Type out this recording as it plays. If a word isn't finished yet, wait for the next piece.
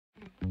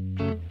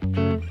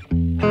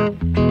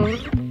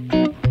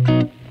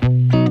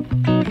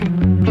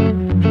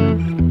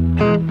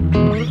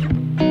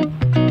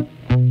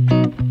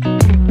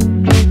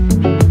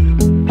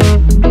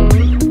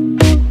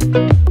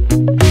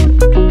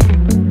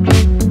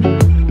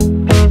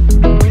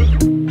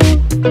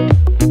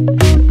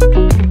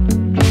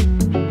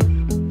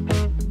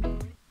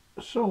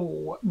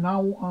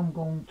I'm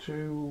going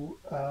to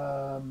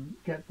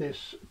get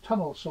this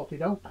tunnel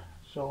sorted out.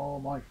 So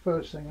my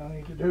first thing I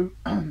need to do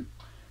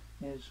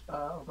is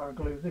I've got to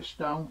glue this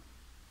down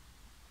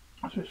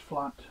so it's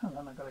flat, and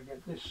then I've got to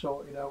get this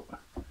sorted out,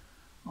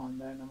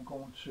 and then I'm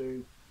going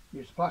to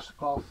use the plastic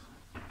cloth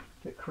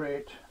to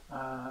create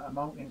a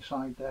mount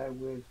inside there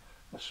with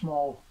a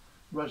small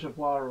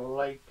reservoir or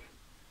lake,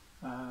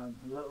 a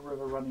little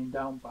river running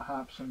down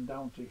perhaps and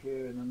down to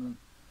here, and then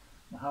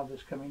I'll have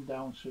this coming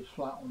down so it's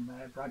flat on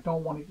there, but I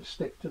don't want it to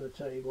stick to the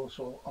table,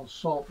 so I'll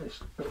sort this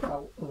bit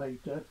out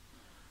later.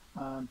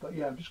 But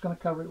yeah, I'm just going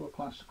to cover it with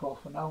plastic cloth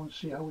for now and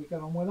see how we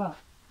get on with that.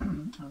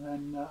 And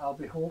then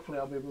hopefully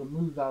I'll be able to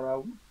move that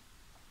out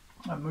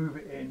and move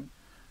it in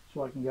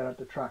so I can get at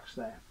the tracks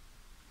there.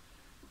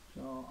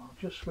 So I'll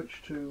just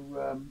switch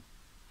to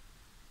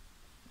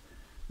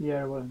the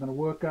area where I'm going to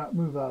work at,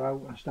 move that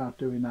out and start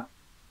doing that.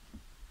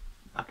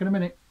 Back in a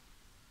minute.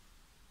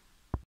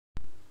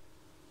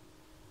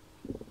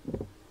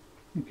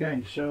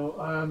 Okay,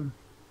 so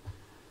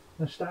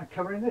let's start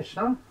covering this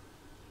now.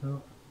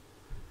 So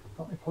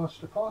got my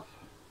plaster cloth,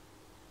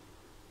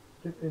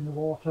 dip it in the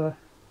water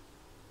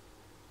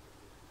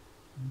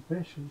and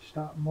basically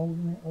start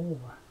moulding it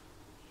over.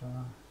 So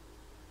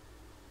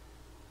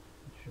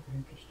it should be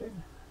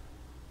interesting.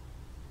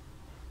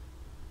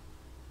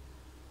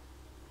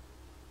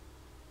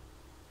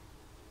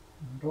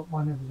 I don't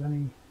mind if there's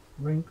any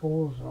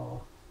wrinkles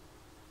or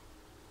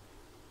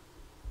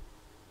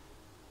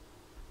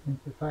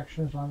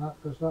imperfections like that,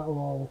 because that will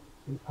all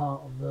be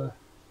part of the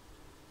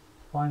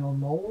final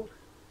mould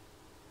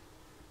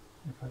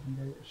if I can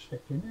get it to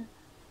stick in it.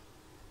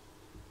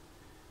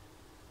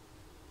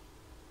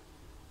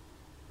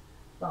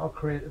 That'll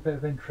create a bit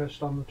of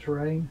interest on the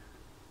terrain.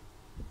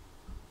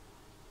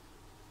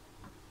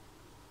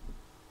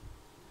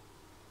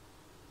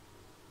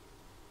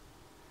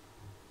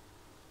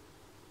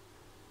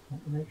 I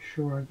want to make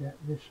sure I get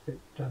this bit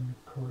done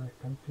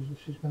correctly, because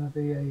this is going to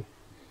be a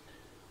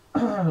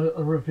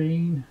little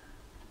ravine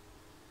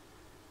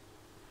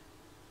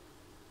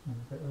and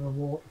a bit of a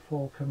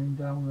waterfall coming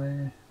down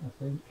there,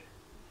 I think,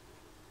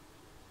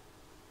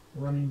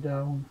 running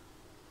down,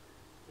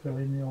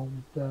 filling the old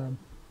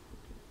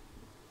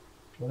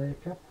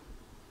lake up.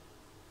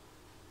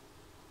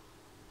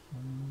 I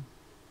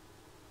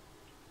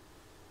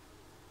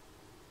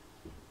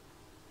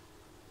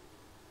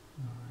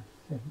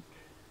think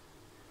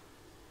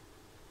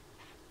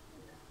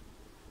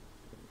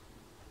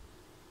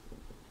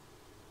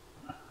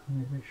I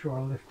need to make sure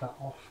I lift that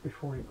off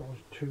before it goes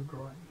too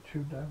dry,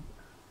 too down.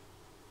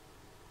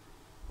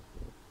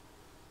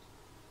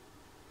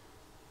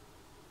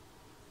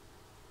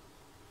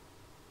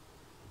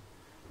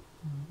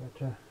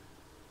 Better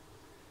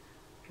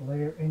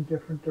layer in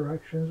different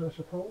directions, I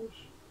suppose.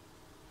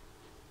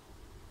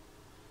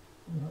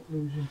 I'm not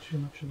losing too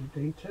much of the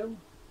detail.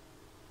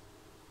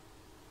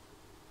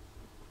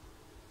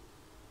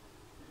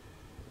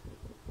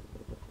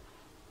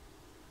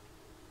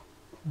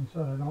 And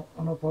so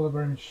I'm not bothered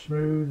very much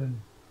smooth,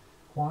 and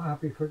quite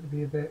happy for it to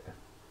be a bit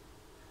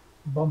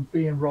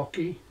bumpy and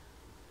rocky,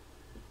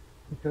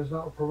 because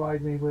that will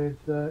provide me with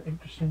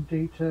interesting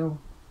detail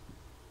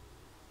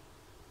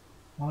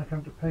when I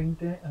come to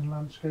paint it and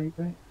landscape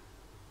it.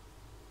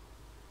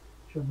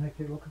 Should make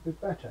it look a bit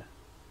better.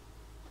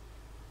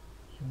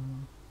 So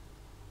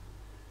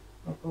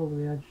up over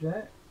the edge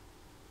there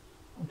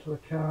onto the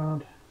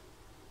card,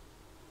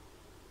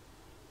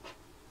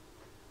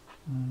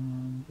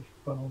 and just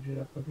bulge it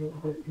up a little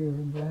bit here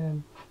and there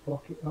and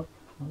block it up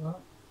like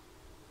that.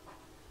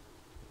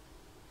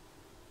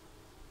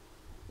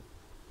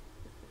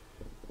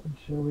 And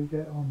so we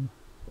get on.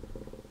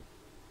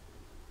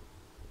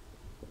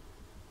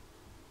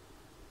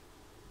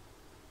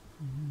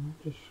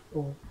 Just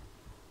go.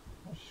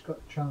 I've just got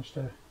a chance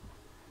to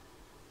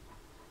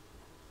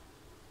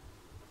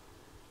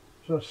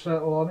sort of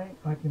settle on it.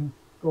 I can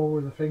go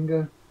with a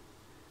finger,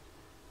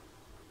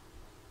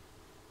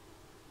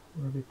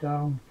 rub it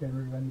down, get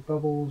rid of any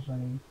bubbles,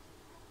 any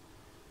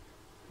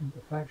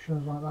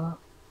imperfections like that.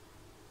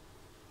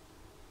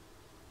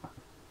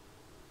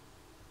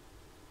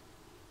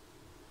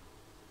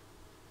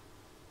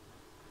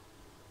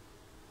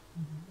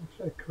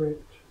 So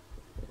create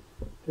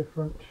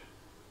different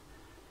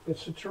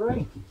bits of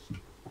terrain.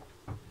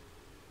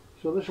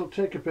 So this will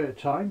take a bit of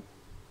time.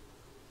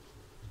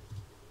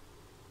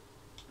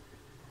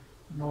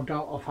 No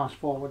doubt I'll fast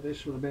forward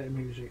this with a bit of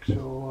music,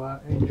 so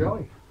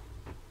enjoy.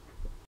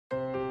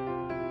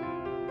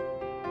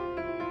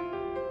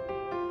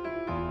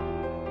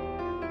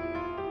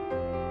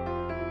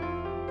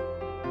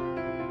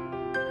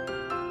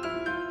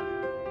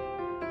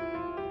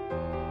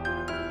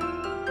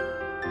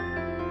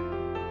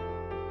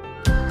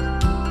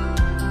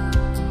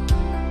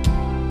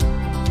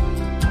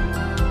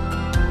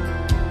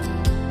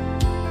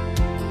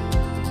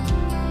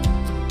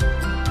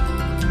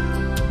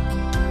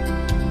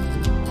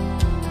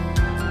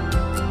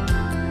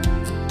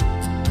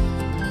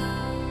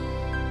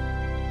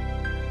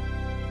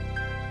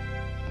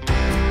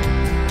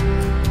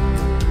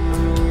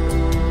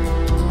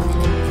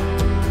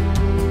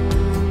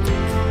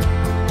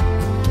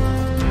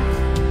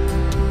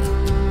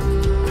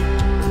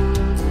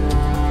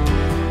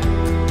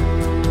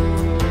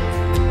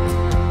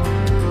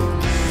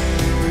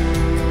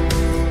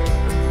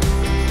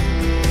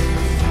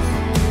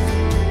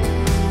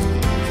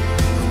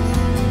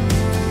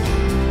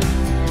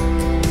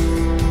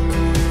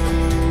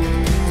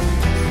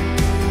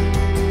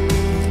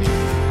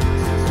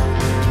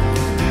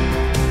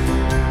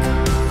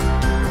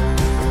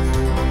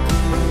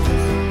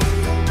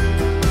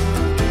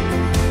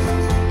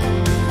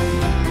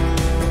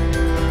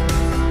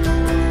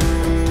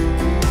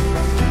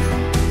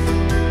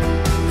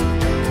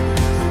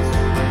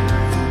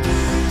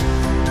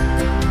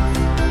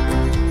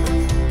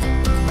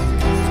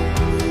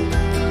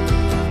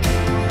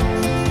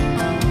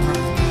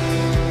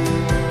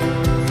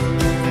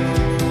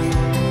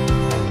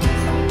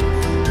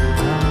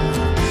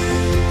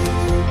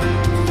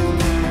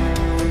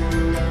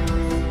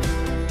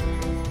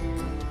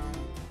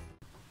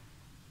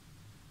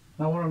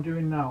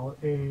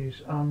 for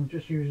is I'm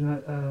just using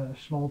a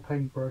small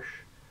paintbrush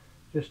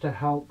just to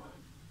help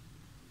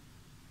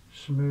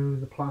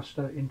smooth the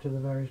plaster into the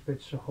various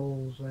bits of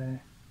holes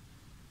there,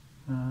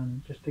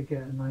 and just to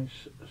get a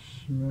nice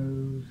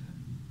smooth.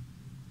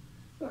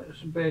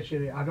 So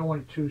basically, I don't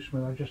want it too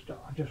smooth. I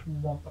just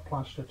want the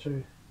plaster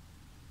to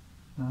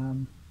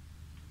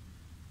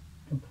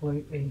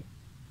completely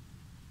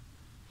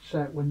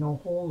set with no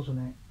holes in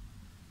it,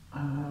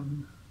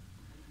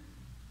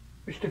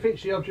 which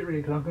defeats the object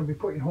really, because I'm going to be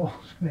putting holes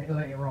in it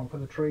later on for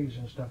the trees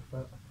and stuff.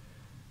 But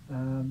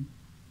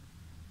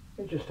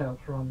it just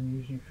helps rather than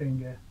using your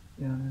finger.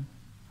 You know,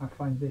 I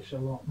find this a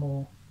lot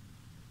more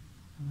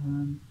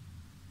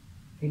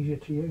easier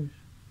to use.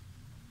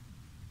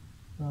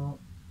 So,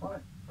 right,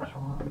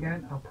 so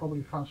again, I'll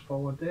probably fast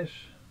forward this.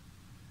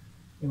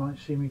 You might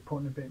see me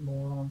putting a bit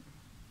more on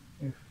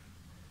if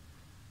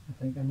I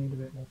think I need a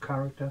bit more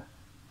character.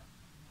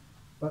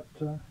 But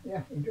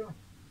yeah, enjoy.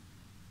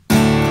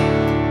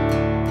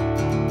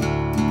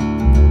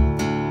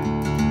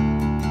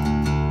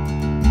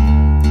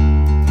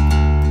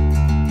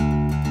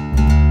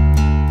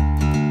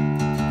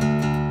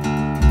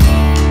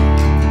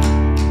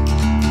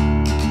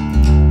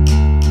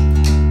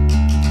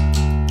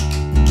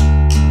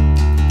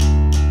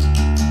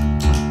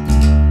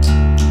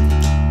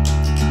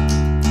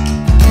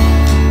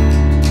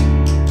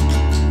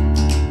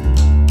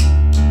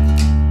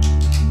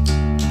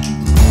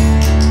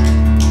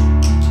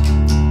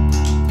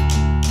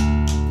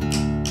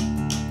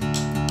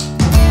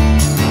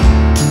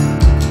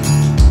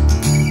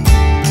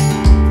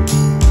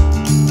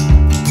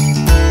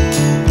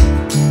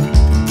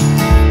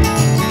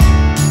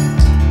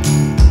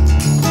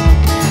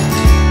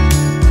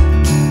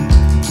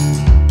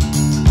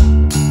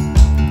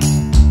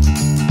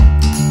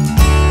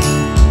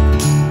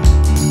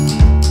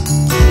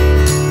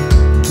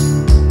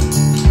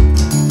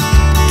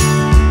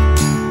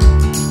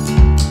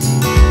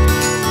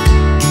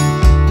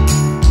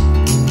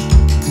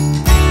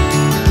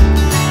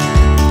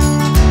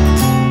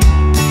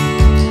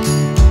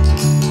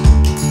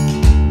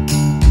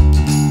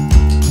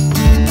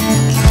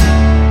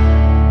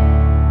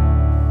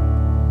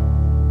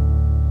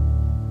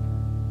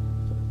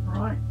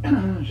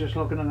 Just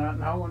looking at that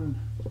now and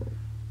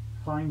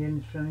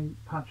finding any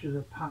patches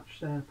of patch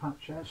there,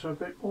 patch there. So a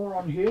bit more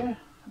on here,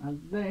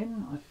 and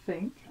then I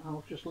think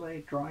I'll just lay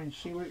it dry and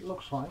see what it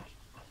looks like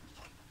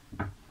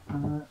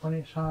when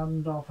it's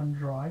hardened off and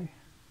dry.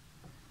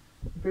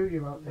 The beauty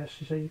about this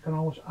is that you can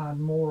always add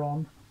more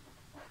on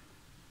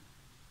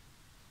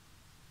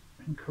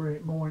and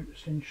create more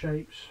interesting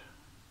shapes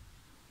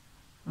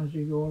as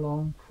you go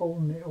along,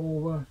 folding it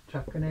over,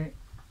 tucking it,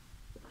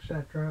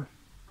 etc.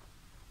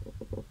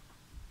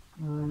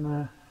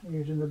 And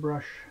using the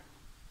brush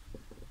to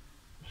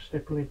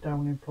stipple it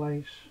down in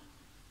place.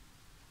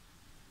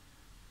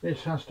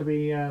 This has to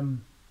be I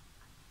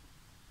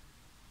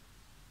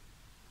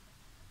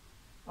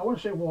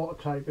won't say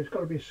watertight, but it's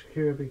got to be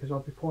secure, because I'll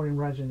be pouring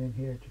resin in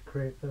here to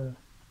create the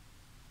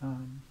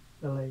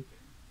lake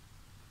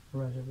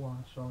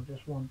reservoir. So I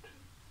just want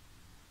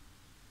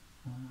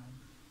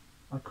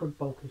I could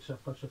bulk this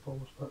up, I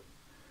suppose, but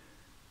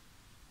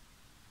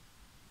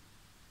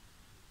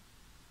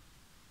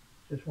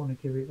just want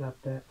to give it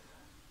that depth.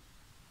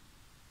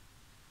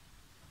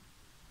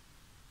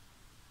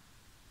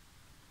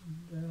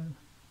 And,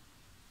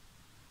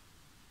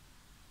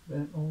 a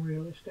bit more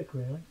realistic,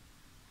 really.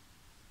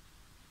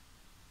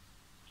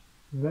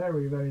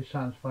 Very, very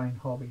satisfying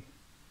hobby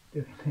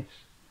doing this.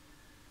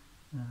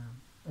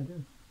 I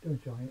do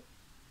enjoy it.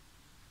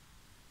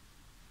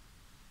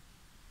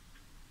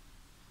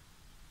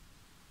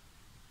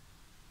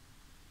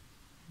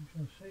 We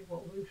shall see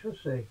what we shall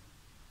see.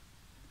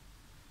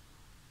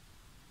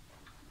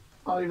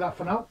 I'll leave that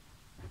for now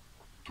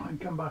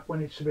and come back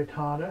when it's a bit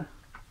harder,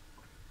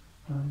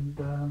 and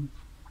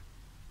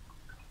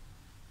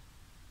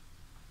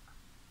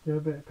do a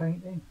bit of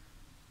painting,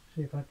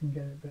 see if I can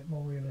get it a bit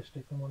more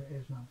realistic than what it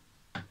is now.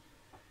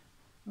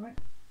 Right.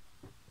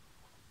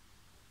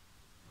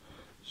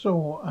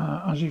 So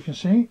as you can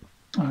see,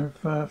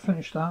 I've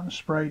finished that and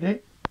sprayed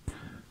it.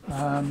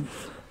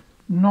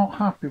 Not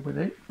happy with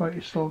it, but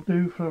it still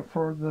do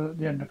for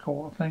the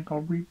undercoat. I think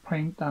I'll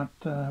repaint that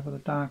with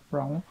a dark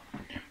brown.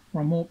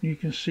 I'm hoping you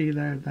can see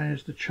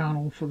there's the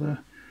channel for the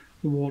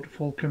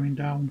waterfall coming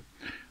down.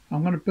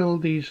 I'm going to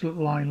build these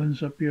little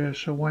islands up here,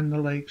 so when the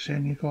lake's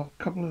in, you've got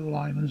a couple of little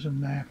islands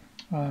in there.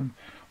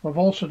 What I've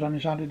also done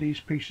is added these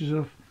pieces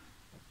of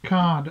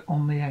card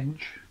on the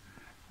edge,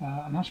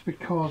 and that's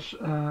because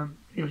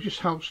it just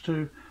helps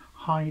to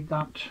hide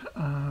that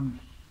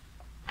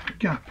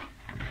gap.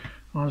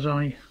 As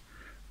I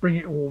bring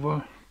it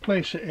over,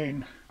 place it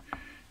in,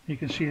 you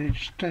can see it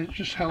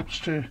just helps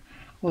to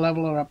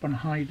level it up and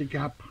hide the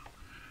gap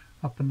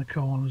up in the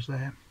corners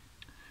there.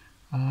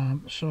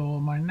 So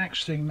my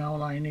next thing now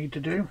that I need to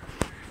do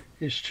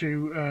is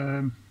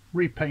to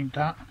repaint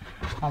that.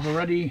 I've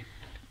already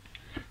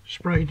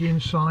sprayed the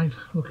inside,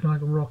 looking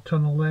like a rock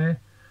tunnel there,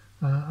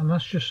 and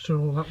that's just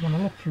so that when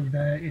I look through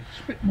there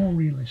it's a bit more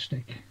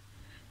realistic.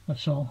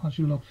 That's all, as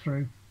you look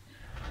through.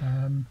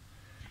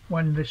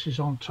 When this is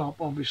on top,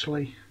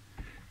 obviously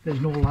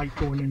there's no light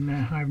going in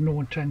there. I have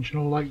no intention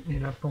of lighting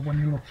it up, but when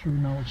you look through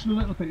now, it's a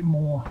little bit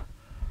more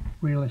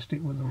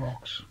realistic with the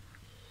rocks.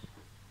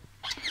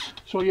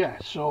 So yeah,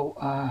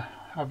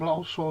 I've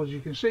also, as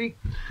you can see,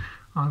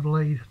 I've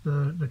laid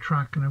the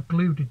track and I've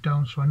glued it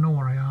down so I know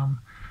where I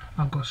am.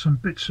 I've got some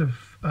bits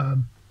of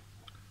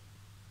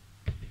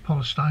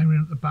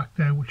polystyrene at the back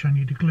there which I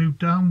need to glue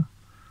down,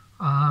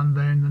 and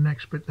then the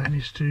next bit then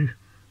is to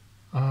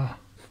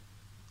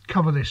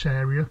cover this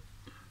area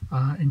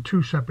in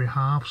 2 separate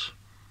halves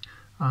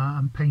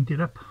and paint it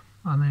up,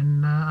 and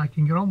then I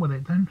can get on with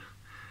it then.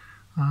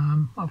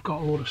 I've got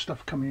a load of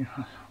stuff coming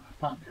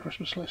apart the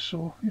Christmas list,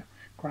 so yeah,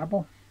 grab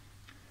on.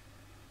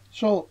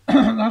 So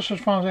that's as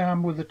far as I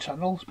am with the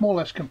tunnel. It's more or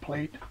less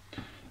complete.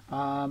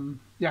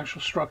 The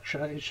actual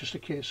structure is just a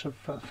case of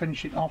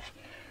finishing off.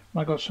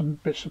 I got some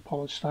bits of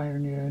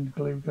polystyrene here and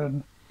glue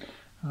gun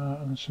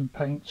and some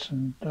paints,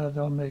 and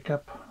I'll make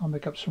up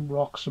some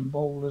rocks and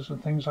boulders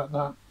and things like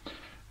that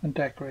and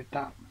decorate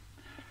that.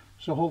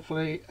 So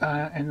hopefully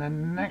in the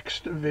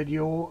next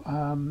video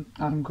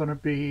I'm going to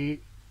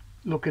be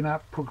looking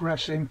at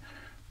progressing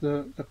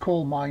the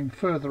coal mine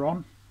further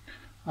on,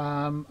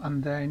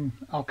 and then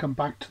I'll come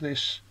back to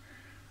this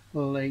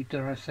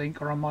later, I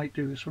think, or I might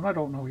do this one, I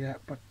don't know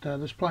yet, but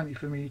there's plenty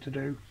for me to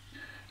do.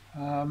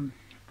 A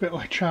bit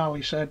like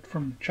Charlie said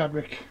from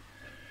Chadwick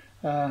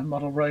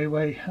Model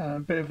Railway, a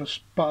bit of a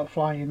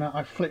butterfly in that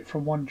I flit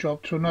from one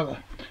job to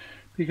another,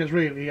 because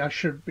really I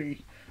should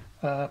be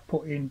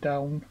putting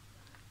down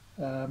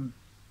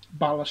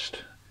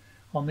ballast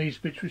on these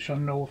bits which I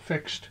know are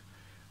fixed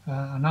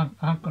and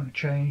aren't going to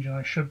change, and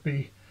I should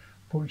be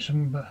putting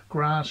some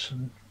grass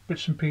and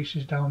bits and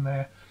pieces down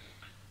there.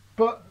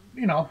 But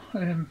you know,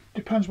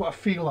 depends what I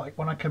feel like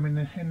when I come in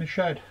the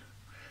shed.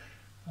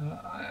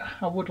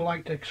 I would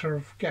like to sort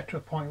of get to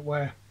a point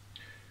where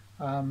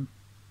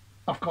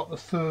I've got the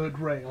third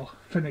rail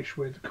finished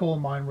with, the coal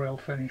mine rail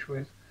finished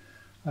with.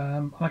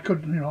 I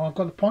could, you know, I've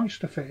got the points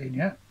to fit in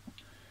yet.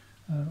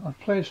 I've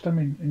placed them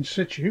in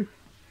situ.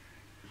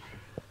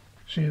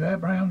 See there,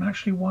 but I haven't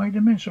actually wired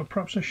them in, so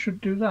perhaps I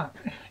should do that.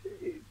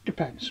 It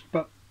depends,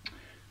 but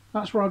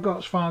that's where I got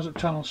as far as the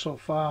tunnel so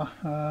far.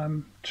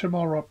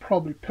 Tomorrow I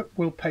probably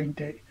will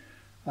paint it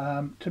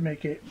to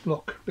make it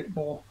look a bit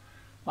more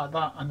like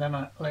that, and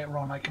then later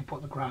on I can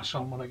put the grass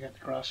on when I get the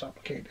grass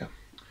applicator.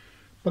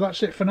 But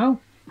that's it for now.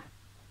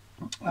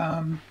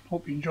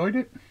 Hope you enjoyed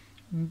it,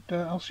 and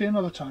I'll see you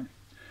another time.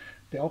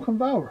 Diolch yn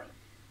fawr.